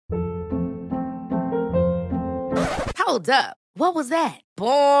Hold up. What was that?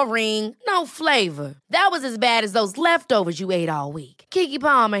 Boring. No flavor. That was as bad as those leftovers you ate all week. Keke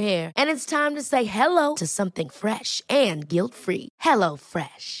Palmer here. And it's time to say hello to something fresh and guilt-free. Hello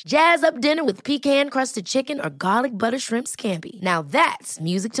Fresh. Jazz up dinner with pecan-crusted chicken or garlic butter shrimp scampi. Now that's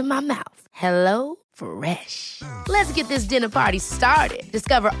music to my mouth. Hello Fresh. Let's get this dinner party started.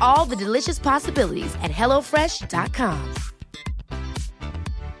 Discover all the delicious possibilities at hellofresh.com.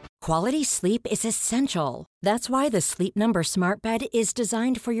 Quality sleep is essential. That's why the Sleep Number Smart Bed is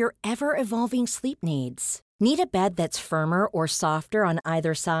designed for your ever-evolving sleep needs. Need a bed that's firmer or softer on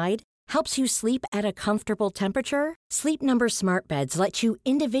either side? Helps you sleep at a comfortable temperature? Sleep Number Smart Beds let you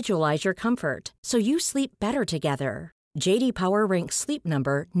individualize your comfort, so you sleep better together. J.D. Power ranks Sleep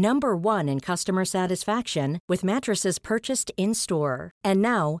Number #1 in customer satisfaction with mattresses purchased in-store. And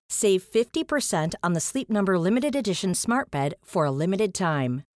now, save 50% on the Sleep Number Limited Edition Smart Bed for a limited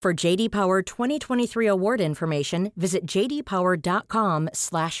time. For J.D. Power 2023 award information, visit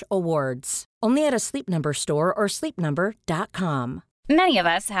jdpower.com/awards. Only at a Sleep Number store or sleepnumber.com. Many of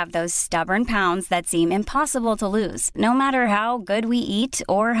us have those stubborn pounds that seem impossible to lose, no matter how good we eat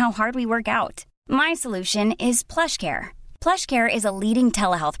or how hard we work out. My solution is PlushCare. PlushCare is a leading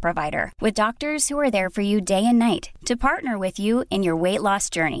telehealth provider with doctors who are there for you day and night to partner with you in your weight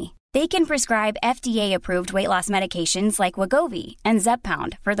loss journey. They can prescribe FDA-approved weight loss medications like Wegovy and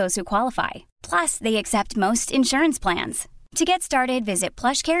Zepbound for those who qualify. Plus, they accept most insurance plans. To get started, visit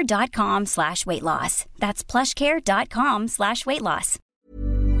plushcare.com/weightloss. That's plushcare.com/weightloss.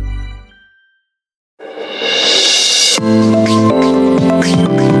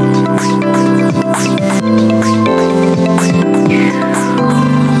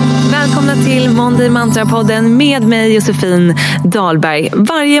 Välkomna till Monday Mantra-podden med mig Josefin Dahlberg.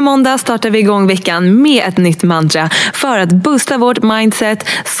 Varje måndag startar vi igång veckan med ett nytt mantra för att boosta vårt mindset,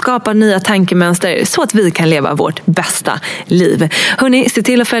 skapa nya tankemönster så att vi kan leva vårt bästa liv. Hörrni, se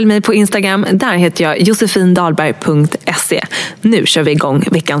till att följa mig på Instagram. Där heter jag josefindalberg.se. Nu kör vi igång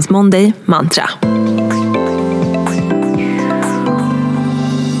veckans Monday Mantra.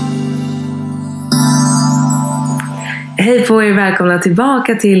 Hej på er, välkomna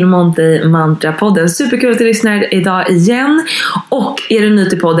tillbaka till Monday Mantra-podden. Superkul att du lyssnar idag igen. Och är du ny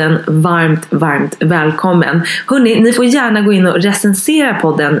till podden, varmt välkommen. Hörrni, ni får gärna gå in och recensera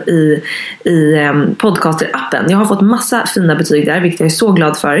podden i podcaster-appen. Jag har fått massa fina betyg där, vilket jag är så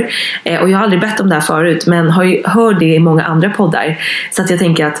glad för. Och jag har aldrig bett om det här förut, men har ju hört det i många andra poddar. Så att jag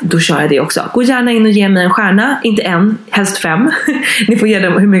tänker att då kör jag det också. Gå gärna in och ge mig en stjärna, inte en, helst 5. Ni får ge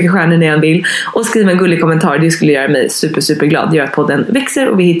dem hur mycket stjärnor ni än vill. Och skriv en gullig kommentar, det skulle göra mig superglad. Gör att podden växer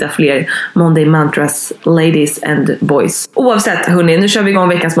och vi hittar fler Monday Mantras, ladies and boys. Oavsett, hörni, nu kör vi igång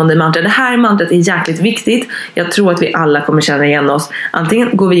veckans Monday Mantra. Det här mantrat är jäkligt viktigt. Jag tror att vi alla kommer känna igen oss.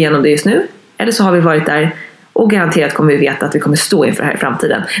 Antingen går vi igenom det just nu, eller så har vi varit där och garanterat kommer vi veta att vi kommer stå inför det här i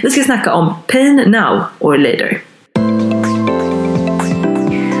framtiden. Vi ska snacka om pain now or later.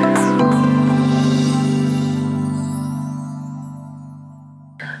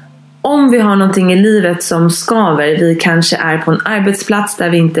 Om vi har någonting i livet som skaver, vi kanske är på en arbetsplats där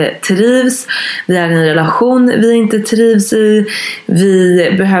vi inte trivs, vi är i en relation vi inte trivs i,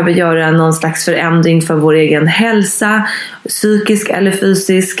 vi behöver göra någon slags förändring för vår egen hälsa, psykisk eller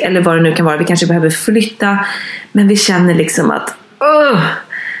fysisk eller vad det nu kan vara, vi kanske behöver flytta, men vi känner liksom att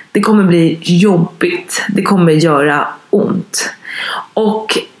det kommer bli jobbigt, det kommer göra ont.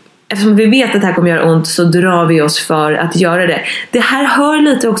 Och eftersom vi vet att det här kommer göra ont så drar vi oss för att göra det. Det här hör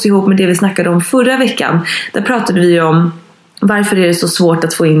lite också ihop med det vi snackade om förra veckan. Där pratade vi om varför är det så svårt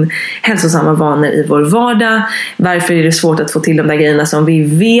att få in hälsosamma vanor i vår vardag. Varför är det svårt att få till de där grejerna som vi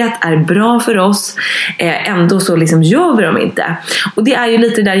vet är bra för oss. Ändå så liksom gör vi dem inte. Och det är ju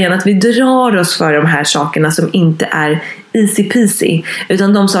lite där igen att vi drar oss för de här sakerna som inte är easy peasy.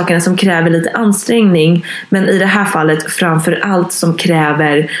 Utan de sakerna som kräver lite ansträngning. Men i det här fallet framför allt som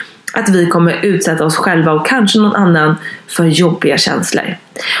kräver att vi kommer utsätta oss själva och kanske någon annan för jobbiga känslor.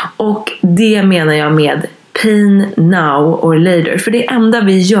 Och det menar jag med pain now or later. För det enda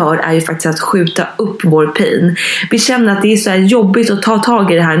vi gör är ju faktiskt att skjuta upp vår pain. Vi känner att det är så här jobbigt att ta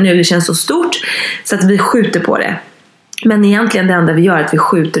tag i det här nu. Det känns så stort så att vi skjuter på det. Men egentligen det enda vi gör är att vi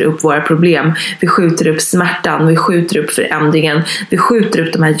skjuter upp våra problem. Vi skjuter upp smärtan. Vi skjuter upp förändringen. Vi skjuter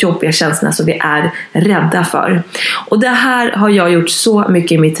upp de här jobbiga känslorna som vi är rädda för. Och det här har jag gjort så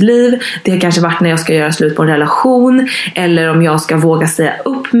mycket i mitt liv. Det har kanske varit när jag ska göra slut på en relation. Eller om jag ska våga säga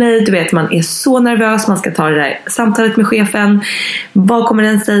upp mig. Du vet, man är så nervös. Man ska ta det där samtalet med chefen. Vad kommer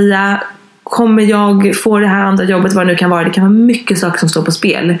den säga? Kommer jag få det här andra jobbet? Vad det nu kan vara. Det kan vara mycket saker som står på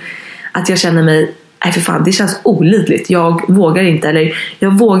spel. Att jag känner mig... Nej för fan, det känns olidligt. Jag vågar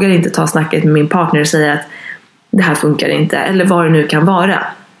inte ta snacket med min partner och säga att det här funkar inte, eller vad det nu kan vara.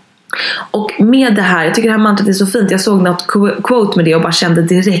 Och med det här, jag tycker det här mantrat är så fint. Jag såg något quote med det och bara kände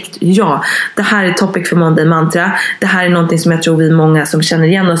direkt, ja, det här är topic för Monday mantra. Det här är någonting som jag tror vi är många som känner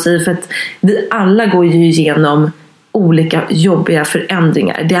igen oss i, för att vi alla går ju igenom olika jobbiga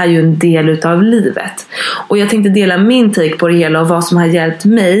förändringar. Det är ju en del utav livet. Och jag tänkte dela min take på det hela och vad som har hjälpt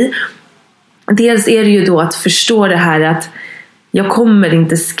mig. Dels är det ju då att förstå det här att jag kommer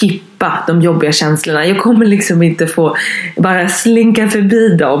inte skippa de jobbiga känslorna. Jag kommer liksom inte få bara slinka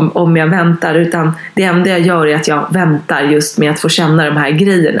förbi dem om jag väntar. Utan det enda jag gör är att jag väntar just med att få känna de här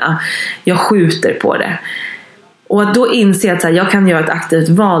grejerna. Jag skjuter på det. Och att då inse att så här, jag kan göra ett aktivt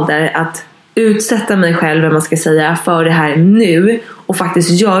val där, att utsätta mig själv, vad man ska säga, för det här nu. Och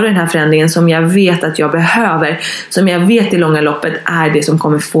faktiskt göra den här förändringen som jag vet att jag behöver. Som jag vet i långa loppet är det som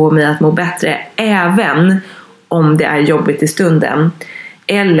kommer få mig att må bättre. Även om det är jobbigt i stunden.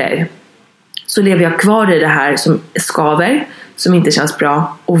 Eller så lever jag kvar i det här som skaver, som inte känns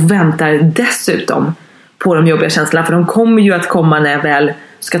bra, och väntar dessutom på de jobbiga känslorna. För de kommer ju att komma när jag väl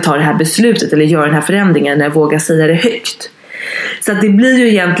ska ta det här beslutet eller göra den här förändringen, när jag vågar säga det högt. Så att det blir ju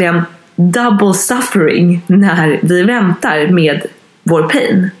egentligen double suffering när vi väntar med vår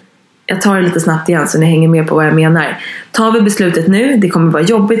pain. Jag tar det lite snabbt igen så ni hänger med på vad jag menar. Tar vi beslutet nu, det kommer vara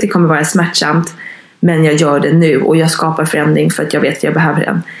jobbigt, det kommer vara smärtsamt. Men jag gör det nu och jag skapar förändring för att jag vet att jag behöver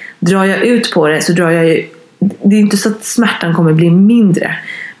den. Drar jag ut på det så drar jag ju... Det är inte så att smärtan kommer bli mindre.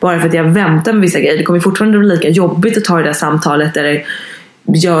 Bara för att jag väntar med vissa grejer. Det kommer fortfarande bli lika jobbigt att ta det där samtalet eller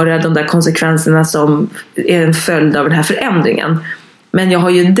göra de där konsekvenserna som är en följd av den här förändringen. Men jag har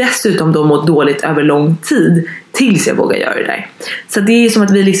ju dessutom då mått dåligt över lång tid tills jag vågar göra det där. Så det är som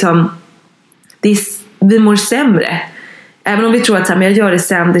att vi liksom... vi mår sämre. Även om vi tror att så här, men jag gör det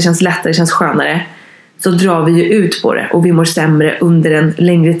sen, det känns lättare, det känns skönare, så drar vi ju ut på det och vi mår sämre under en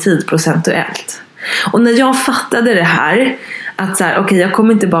längre tid procentuellt. Och när jag fattade det här, att så här, okej, jag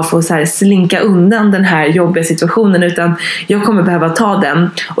kommer inte bara få så här slinka undan den här jobbiga situationen, utan jag kommer behöva ta den,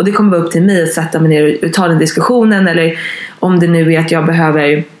 och det kommer vara upp till mig att sätta mig ner och ta den diskussionen, eller om det nu är att jag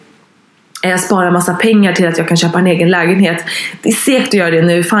behöver spara massa pengar till att jag kan köpa en egen lägenhet. Det är segt att göra det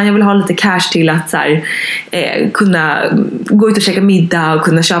nu. Fan, jag vill ha lite cash till att så här, kunna gå ut och käka middag och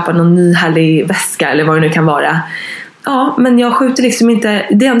kunna köpa någon ny härlig väska eller vad det nu kan vara. Ja, men jag skjuter liksom inte.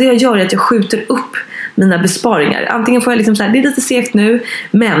 Det enda jag gör är att jag skjuter upp mina besparingar. Antingen får jag liksom så här, det är lite segt nu,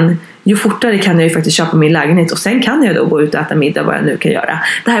 men ju fortare kan jag ju faktiskt köpa min lägenhet, och sen kan jag då gå ut och äta middag, vad jag nu kan göra.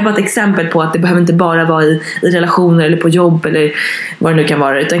 Det här är bara ett exempel på att det behöver inte bara vara i relationer eller på jobb eller vad det nu kan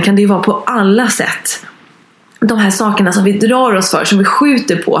vara, utan kan det ju vara på alla sätt. De här sakerna som vi drar oss för, som vi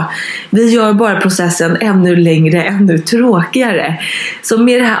skjuter på, vi gör bara processen ännu längre, ännu tråkigare. Så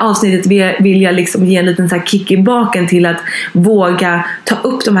med det här avsnittet vill jag liksom ge en liten så här kick i baken till att våga ta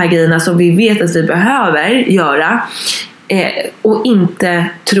upp de här grejerna som vi vet att vi behöver göra. Och inte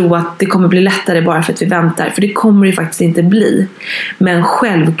tro att det kommer bli lättare bara för att vi väntar. För det kommer det faktiskt inte bli. Men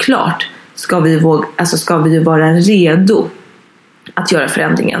självklart ska vi ju vara redo att göra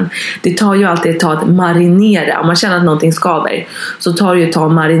förändringen. Det tar ju alltid ett tag att marinera. Om man känner att någonting skaver, så tar det ju ett tag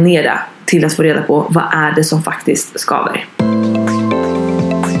att marinera till att få reda på vad är det som faktiskt skaver.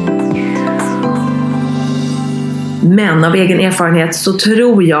 Men av egen erfarenhet så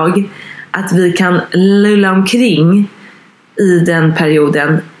tror jag att vi kan lulla omkring i den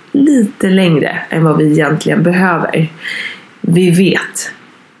perioden lite längre än vad vi egentligen behöver. Vi vet,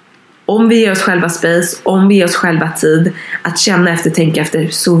 om vi ger oss själva space, om vi ger oss själva tid att känna efter, tänka efter,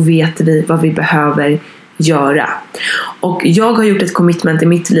 så vet vi vad vi behöver göra. Och jag har gjort ett commitment i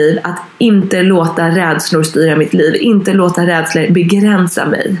mitt liv att inte låta rädslor styra mitt liv, inte låta rädslor begränsa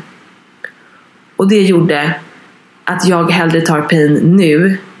mig. Och det gjorde att jag hellre tar pain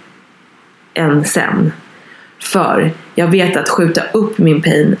nu än sen. För jag vet att skjuta upp min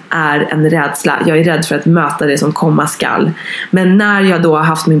pain är en rädsla. Jag är rädd för att möta det som komma skall. Men när jag då har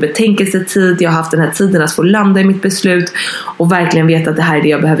haft min betänkelsetid, jag har haft den här tiden att få landa i mitt beslut och verkligen vet att det här är det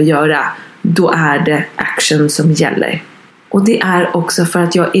jag behöver göra, då är det action som gäller. Och det är också för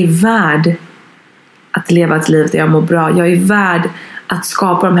att jag är värd att leva ett liv där jag mår bra. Jag är värd att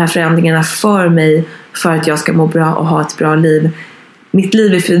skapa de här förändringarna för mig, för att jag ska må bra och ha ett bra liv. Mitt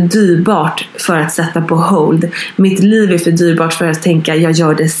liv är för dyrbart för att sätta på hold. Mitt liv är för dyrbart för att tänka, jag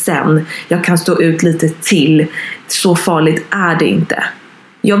gör det sen. Jag kan stå ut lite till. Så farligt är det inte.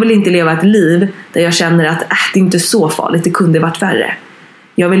 Jag vill inte leva ett liv där jag känner att det är inte så farligt, det kunde varit värre.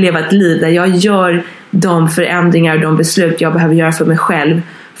 Jag vill leva ett liv där jag gör de förändringar och de beslut jag behöver göra för mig själv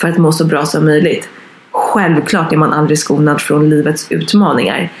för att må så bra som möjligt. Självklart är man aldrig skonad från livets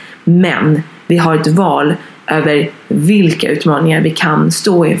utmaningar. Men vi har ett val över vilka utmaningar vi kan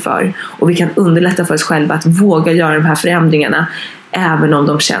stå inför. Och vi kan underlätta för oss själva att våga göra de här förändringarna även om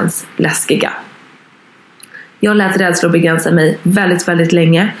de känns läskiga. Jag lät rädslor begränsa mig väldigt, väldigt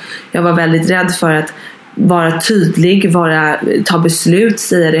länge. Jag var väldigt rädd för att vara tydlig, ta beslut,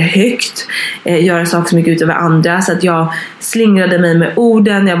 säga det högt, göra saker som gick ut över andra. Så att jag slingrade mig med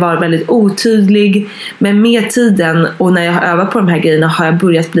orden, jag var väldigt otydlig. Men med tiden och när jag har övat på de här grejerna har jag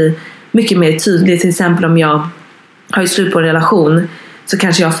börjat bli mycket mer tydlig. Till exempel om jag har ju slut på en relation, så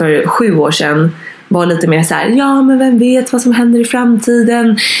kanske jag för 7 år sedan var lite mer så här: ja men vem vet vad som händer i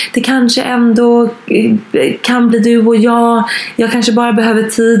framtiden, det kanske ändå kan bli du och jag kanske bara behöver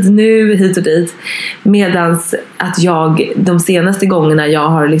tid nu, hit och dit. Medans att jag de senaste gångerna jag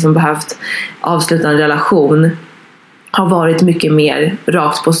har liksom behövt avsluta en relation har varit mycket mer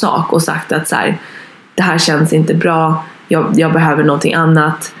rakt på sak och sagt att så här, det här känns inte bra, jag behöver någonting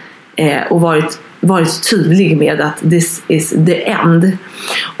annat, och varit tydlig med att this is the end.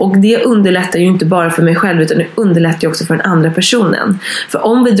 Och det underlättar ju inte bara för mig själv, utan det underlättar ju också för den andra personen. För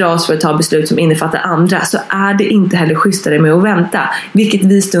om vi drar oss för att ta beslut som innefattar andra, så är det inte heller schysstare med att vänta, vilket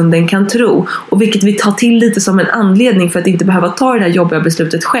vi i stunden kan tro, och vilket vi tar till lite som en anledning för att inte behöva ta det här jobbiga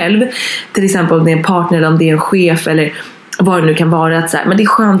beslutet själv. Till exempel om det är en partner eller om det är en chef eller vad det nu kan vara, att så här, men det är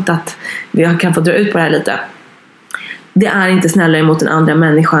skönt att vi kan få dra ut på det här lite. Det är inte snällare mot den andra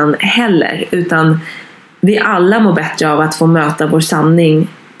människan heller, utan vi alla mår bättre av att få möta vår sanning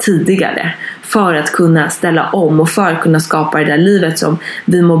tidigare för att kunna ställa om och för att kunna skapa det där livet som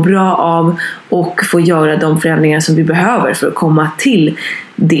vi mår bra av och få göra de förändringar som vi behöver för att komma till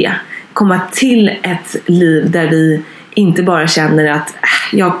det. Komma till ett liv där vi inte bara känner att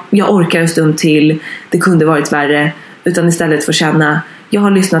jag orkar en stund till, det kunde varit värre, utan istället få känna: jag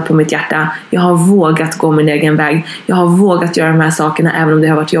har lyssnat på mitt hjärta, jag har vågat gå min egen väg, jag har vågat göra de här sakerna även om det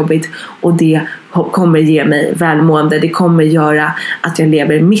har varit jobbigt, och det kommer ge mig välmående, det kommer göra att jag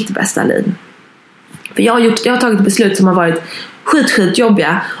lever mitt bästa liv. För jag har tagit beslut som har varit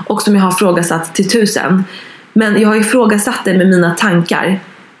skitjobbiga och som jag har frågasatt till 1000, men jag har ifrågasatt det med mina tankar,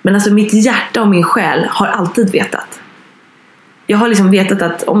 men alltså mitt hjärta och min själ har alltid vetat. Jag har liksom vetat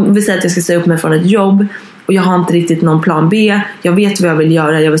att om vi säger att jag ska säga upp mig från ett jobb och jag har inte riktigt någon plan B, jag vet vad jag vill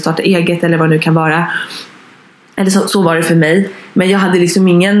göra, jag vill starta eget eller vad det nu kan vara, eller så var det för mig, men jag hade liksom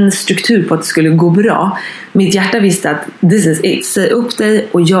ingen struktur på att det skulle gå bra. Mitt hjärta visste att this is it, säg upp dig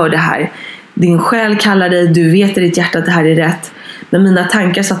och gör det här, din själ kallar dig, du vet i ditt hjärta att det här är rätt. Men mina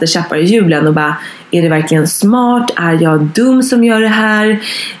tankar satte käppar i hjulen och bara: är det verkligen smart? Är jag dum som gör det här?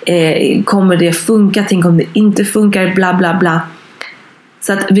 Kommer det funka? Tänk om det inte funkar? Bla bla bla.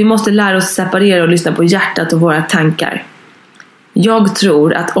 Så att vi måste lära oss separera och lyssna på hjärtat och våra tankar. Jag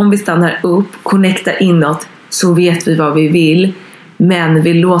tror att om vi stannar upp, connectar inåt, så vet vi vad vi vill. Men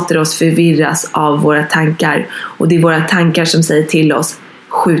vi låter oss förvirras av våra tankar. Och det är våra tankar som säger till oss: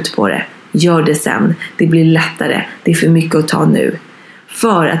 skjut på det, gör det sen, det blir lättare, det är för mycket att ta nu.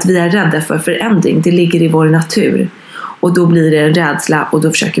 För att vi är rädda för förändring, det ligger i vår natur. Och då blir det en rädsla och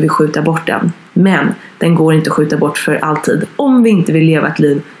då försöker vi skjuta bort den. Men den går inte att skjuta bort för alltid, om vi inte vill leva ett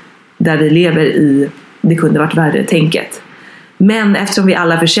liv där vi lever i det kunde varit värre tänket. Men eftersom vi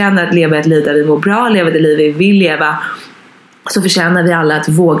alla förtjänar att leva ett liv där vi mår bra, leva det liv vi vill leva, så förtjänar vi alla att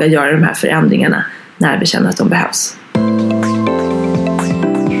våga göra de här förändringarna när vi känner att de behövs.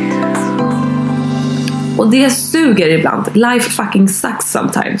 Och det suger ibland. Life fucking sucks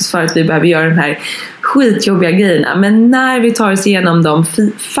sometimes, för att vi behöver göra de här skitjobbiga grejerna. Men när vi tar oss igenom dem,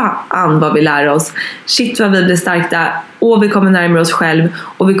 fy fan vad vi lär oss. Shit vad vi blir starka. Och vi kommer närmare oss själv.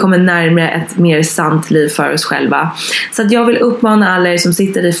 Och vi kommer närmare ett mer sant liv för oss själva. Så att jag vill uppmana alla er som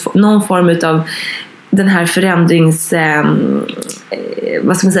sitter i någon form av den här förändrings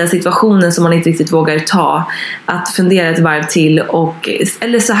situationen som man inte riktigt vågar ta, att fundera ett varv till,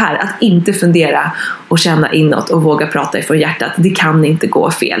 eller så här, att inte fundera och känna inåt och våga prata ifrån hjärtat. Det kan inte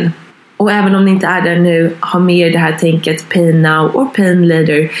gå fel. Och även om ni inte är där nu, ha med er det här tänket pain now or pain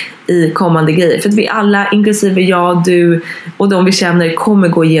later i kommande grejer. För att vi alla, inklusive jag, du och de vi känner, kommer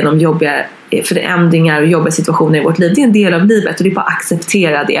gå igenom jobbiga förändringar och jobbiga situationer i vårt liv. Det är en del av livet och det är bara att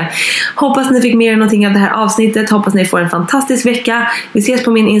acceptera det. Hoppas ni fick med er någonting av det här avsnittet. Hoppas ni får en fantastisk vecka. Vi ses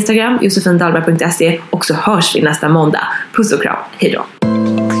på min Instagram, josefindalberg.se, och så hörs vi nästa måndag. Puss och kram, hej då!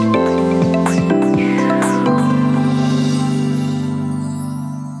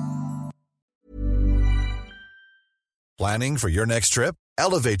 Planning for your next trip?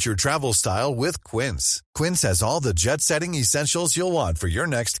 Elevate your travel style with Quince. Quince has all the jet-setting essentials you'll want for your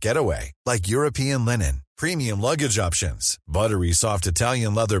next getaway, like European linen, premium luggage options, buttery soft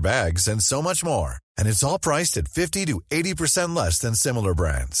Italian leather bags, and so much more. And it's all priced at 50 to 80% less than similar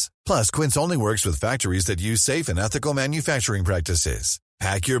brands. Plus, Quince only works with factories that use safe and ethical manufacturing practices.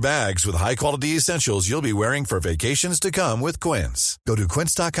 Pack your bags with high-quality essentials you'll be wearing for vacations to come with Quince. Go to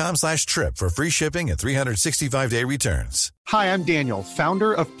quince.com/trip for free shipping and 365-day returns. Hi, I'm Daniel,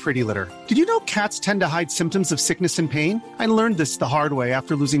 founder of Pretty Litter. Did you know cats tend to hide symptoms of sickness and pain? I learned this the hard way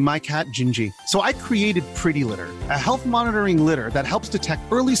after losing my cat, Gingy. So I created Pretty Litter, a health monitoring litter that helps detect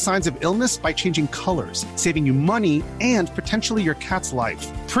early signs of illness by changing colors, saving you money and potentially your cat's life.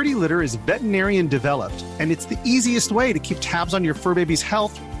 Pretty Litter is veterinarian developed, and it's the easiest way to keep tabs on your fur baby's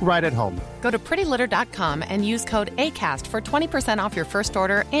health right at home. Go to prettylitter.com and use code ACAST for 20% off your first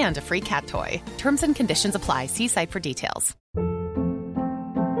order and a free cat toy. Terms and conditions apply. See site for details.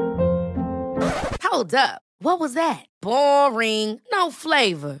 Hold up. What was that? Boring. No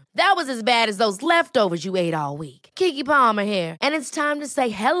flavor. That was as bad as those leftovers you ate all week. Keke Palmer here, and it's time to say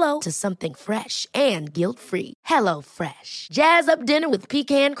hello to something fresh and guilt-free. Hello Fresh. Jazz up dinner with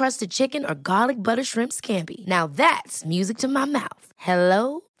pecan-crusted chicken or garlic butter shrimp scampi. Now that's music to my mouth.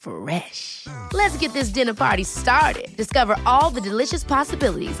 Hello Fresh. Let's get this dinner party started. Discover all the delicious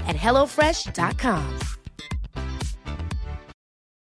possibilities at HelloFresh.com.